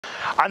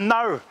And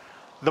now,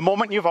 the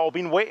moment you've all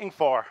been waiting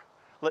for.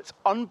 Let's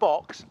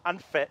unbox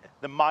and fit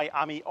the My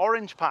Ami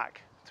Orange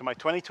pack to my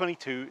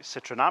 2022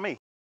 Citroen Ami.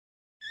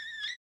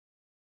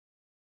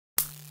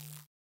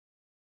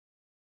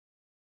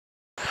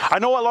 I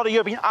know a lot of you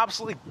have been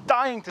absolutely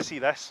dying to see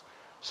this,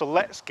 so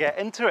let's get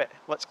into it.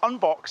 Let's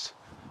unbox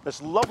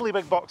this lovely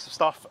big box of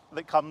stuff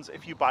that comes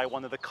if you buy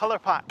one of the colour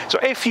pack. So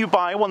if you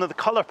buy one of the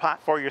colour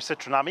pack for your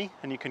Citroen Ami,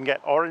 and you can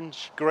get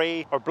orange,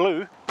 grey or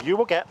blue, you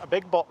will get a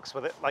big box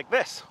with it like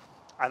this.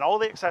 And all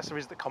the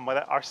accessories that come with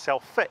it are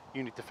self-fit.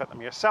 You need to fit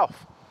them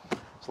yourself.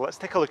 So let's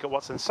take a look at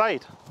what's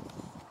inside.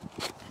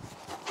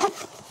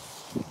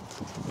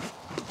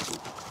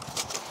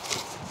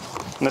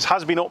 And this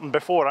has been opened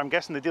before. I'm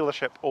guessing the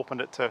dealership opened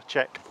it to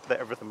check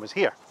that everything was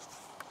here.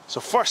 So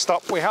first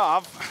up we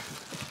have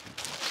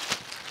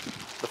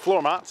the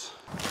floor mats.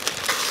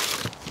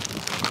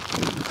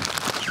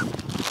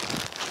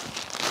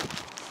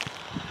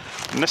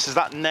 And this is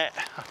that net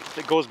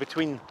that goes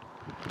between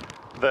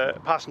the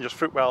passenger's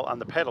footwell and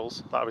the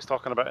pedals that I was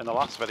talking about in the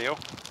last video.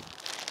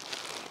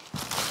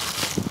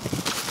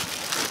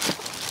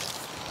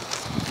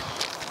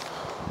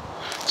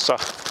 It's a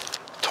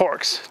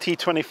Torx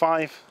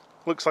T25.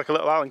 Looks like a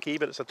little Allen key,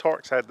 but it's a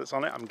Torx head that's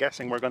on it. I'm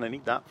guessing we're going to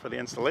need that for the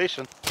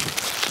installation.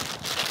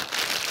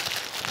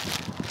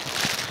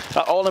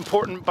 That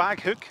all-important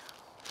bag hook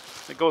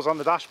that goes on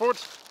the dashboard.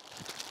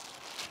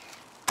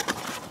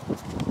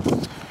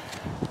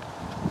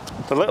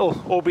 The little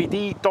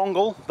OBD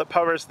dongle that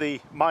powers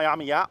the My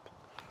Ami app,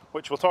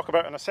 which we'll talk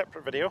about in a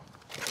separate video.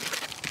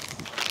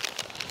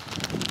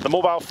 The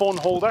mobile phone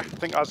holder, I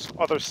think as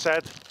others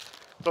said,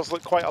 does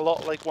look quite a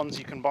lot like ones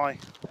you can buy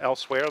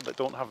elsewhere that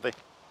don't have the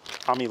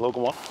Ami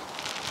logo on.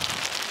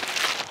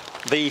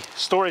 The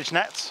storage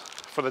nets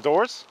for the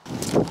doors.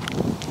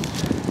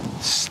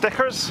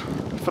 Stickers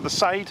for the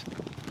side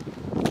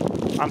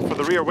and for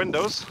the rear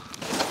windows.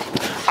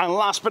 And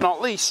last but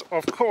not least,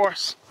 of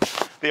course,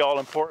 the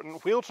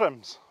all-important wheel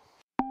trims.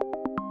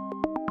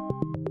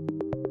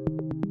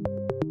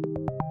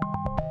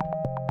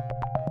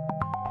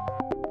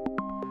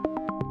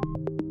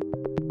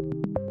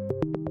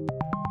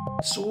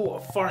 So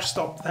first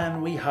up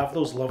then we have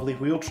those lovely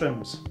wheel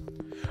trims.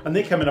 And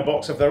they come in a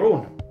box of their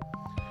own.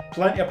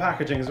 Plenty of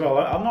packaging as well.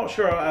 I'm not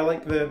sure I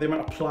like the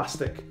amount of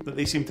plastic that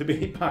they seem to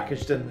be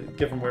packaged in,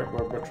 given we're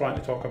trying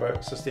to talk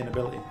about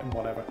sustainability and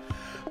whatever.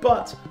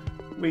 But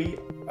we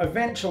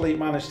eventually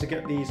managed to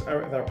get these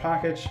out of their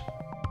package.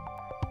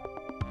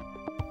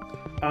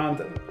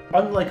 And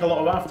unlike a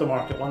lot of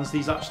aftermarket ones,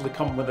 these actually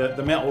come with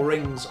the metal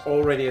rings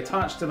already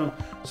attached to them.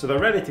 So they're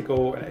ready to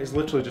go, and it's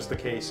literally just a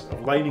case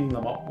of lining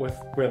them up with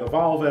where the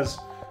valve is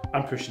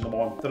and pushing them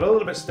on. They're a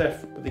little bit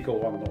stiff, but they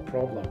go on no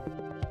problem.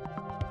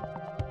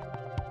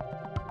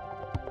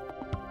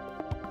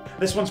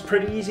 This one's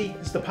pretty easy.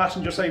 It's the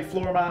passenger side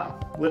floor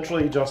mat.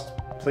 Literally just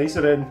place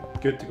it in,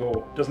 good to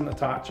go. Doesn't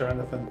attach or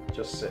anything,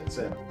 just sits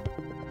in.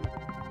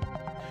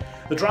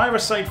 The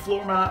driver's side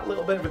floor mat, a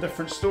little bit of a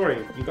different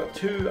story. You've got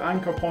two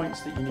anchor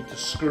points that you need to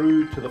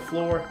screw to the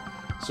floor.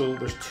 So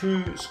there's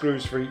two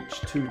screws for each,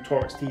 two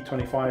Torx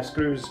T25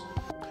 screws.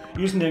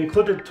 Using the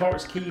included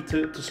Torx key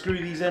to screw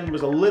these in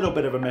was a little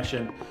bit of a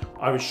mission.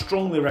 I would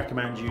strongly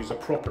recommend you use a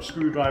proper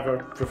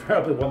screwdriver,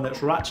 preferably one that's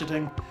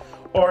ratcheting,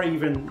 or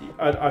even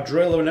a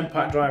drill or an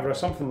impact driver or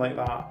something like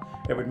that.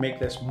 It would make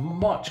this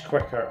much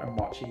quicker and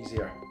much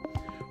easier.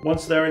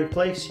 Once they're in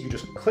place, you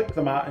just click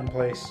the mat in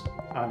place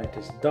and it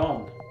is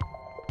done.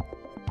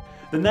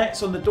 The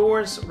nets on the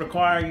doors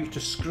require you to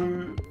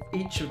screw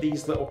each of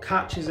these little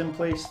catches in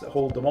place that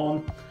hold them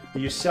on.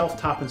 They use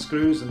self-tapping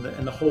screws, and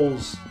the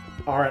holes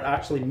aren't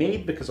actually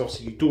made because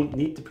obviously you don't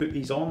need to put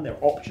these on, they're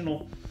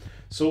optional.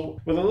 So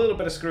with a little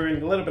bit of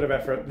screwing, a little bit of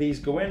effort, these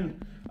go in.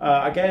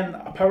 Again,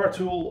 a power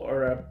tool,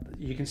 or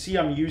you can see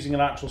I'm using an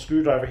actual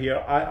screwdriver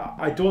here.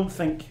 I don't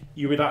think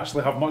you would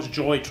actually have much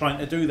joy trying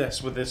to do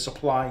this with the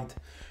supplied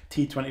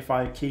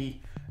T25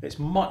 key. It's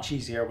much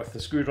easier with the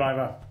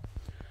screwdriver.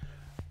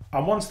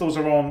 And once those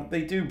are on,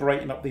 they do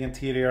brighten up the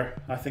interior.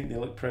 I think they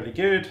look pretty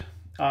good.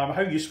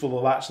 How useful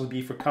they'll actually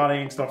be for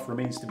carrying stuff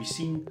remains to be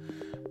seen,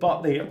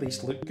 but they at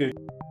least look good.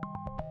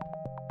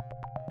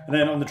 And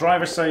then on the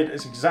driver's side,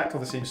 it's exactly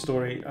the same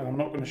story, and I'm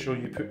not going to show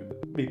you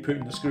me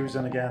putting the screws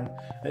in again.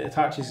 It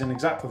attaches in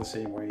exactly the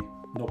same way,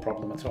 no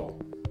problem at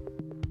all.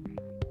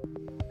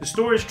 The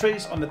storage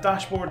trays on the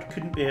dashboard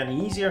couldn't be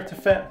any easier to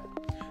fit.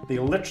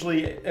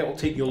 It'll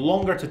take you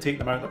longer to take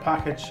them out of the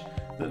package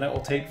than it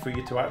will take for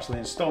you to actually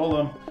install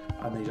them,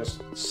 and they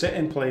just sit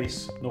in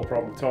place, no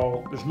problem at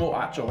all. There's no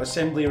actual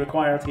assembly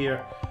required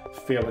here,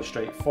 fairly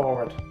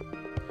straightforward.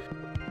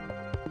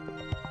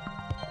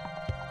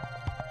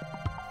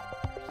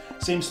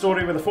 Same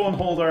story with the phone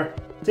holder.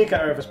 Take it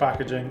out of its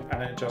packaging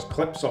and it just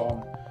clips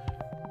on.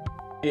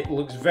 It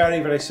looks very,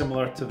 very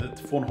similar to the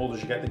phone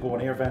holders you get that go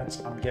on air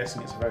vents. I'm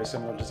guessing it's a very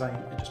similar design.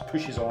 It just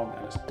pushes on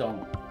and it's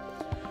done.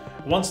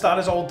 Once that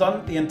is all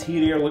done, the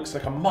interior looks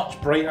like a much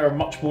brighter,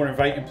 much more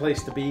inviting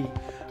place to be.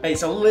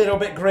 It's a little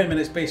bit grim in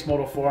its base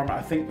model form.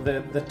 I think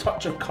the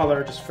touch of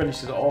colour just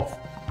finishes it off.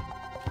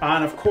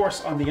 And of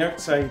course on the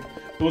outside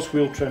Those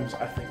wheel trims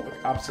I think look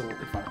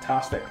absolutely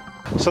fantastic.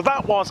 So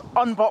that was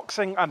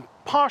unboxing and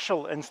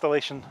partial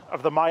installation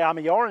of the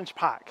Miami Orange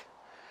pack.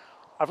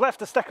 I've left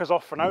the stickers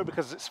off for now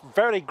because it's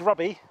very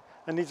grubby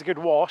and needs a good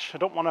wash. I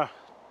don't want to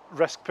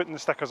risk putting the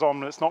stickers on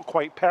when it's not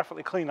quite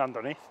perfectly clean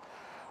underneath.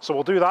 So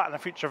we'll do that in a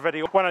future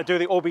video when I do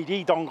the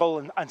OBD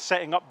dongle and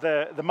setting up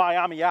the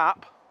Miami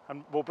app,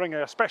 and we'll bring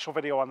a special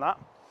video on that.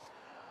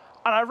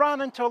 And I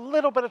ran into a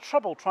little bit of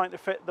trouble trying to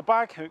fit the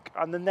bag hook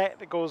and the net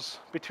that goes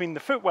between the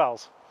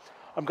footwells.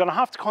 I'm going to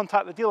have to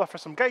contact the dealer for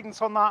some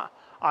guidance on that,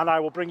 and I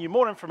will bring you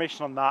more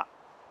information on that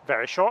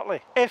very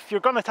shortly. If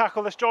you're going to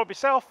tackle this job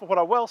yourself, what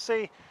I will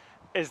say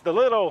is the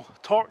little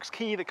Torx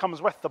key that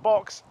comes with the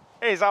box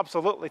is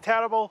absolutely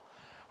terrible.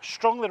 I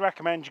strongly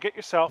recommend you get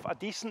yourself a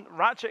decent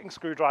ratcheting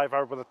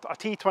screwdriver with a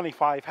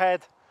T25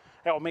 head.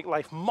 It'll make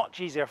life much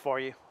easier for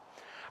you.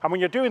 And when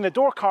you're doing the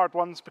door card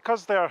ones,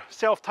 because they're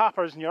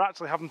self-tappers and you're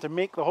actually having to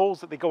make the holes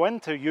that they go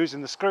into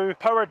using the screw,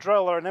 power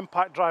drill or an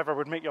impact driver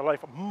would make your life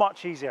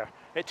much easier.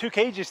 It took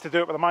ages to do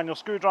it with a manual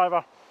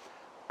screwdriver.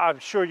 I'm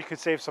sure you could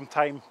save some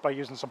time by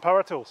using some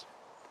power tools.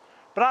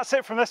 But that's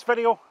it from this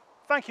video.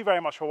 Thank you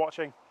very much for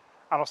watching,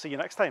 and I'll see you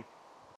next time.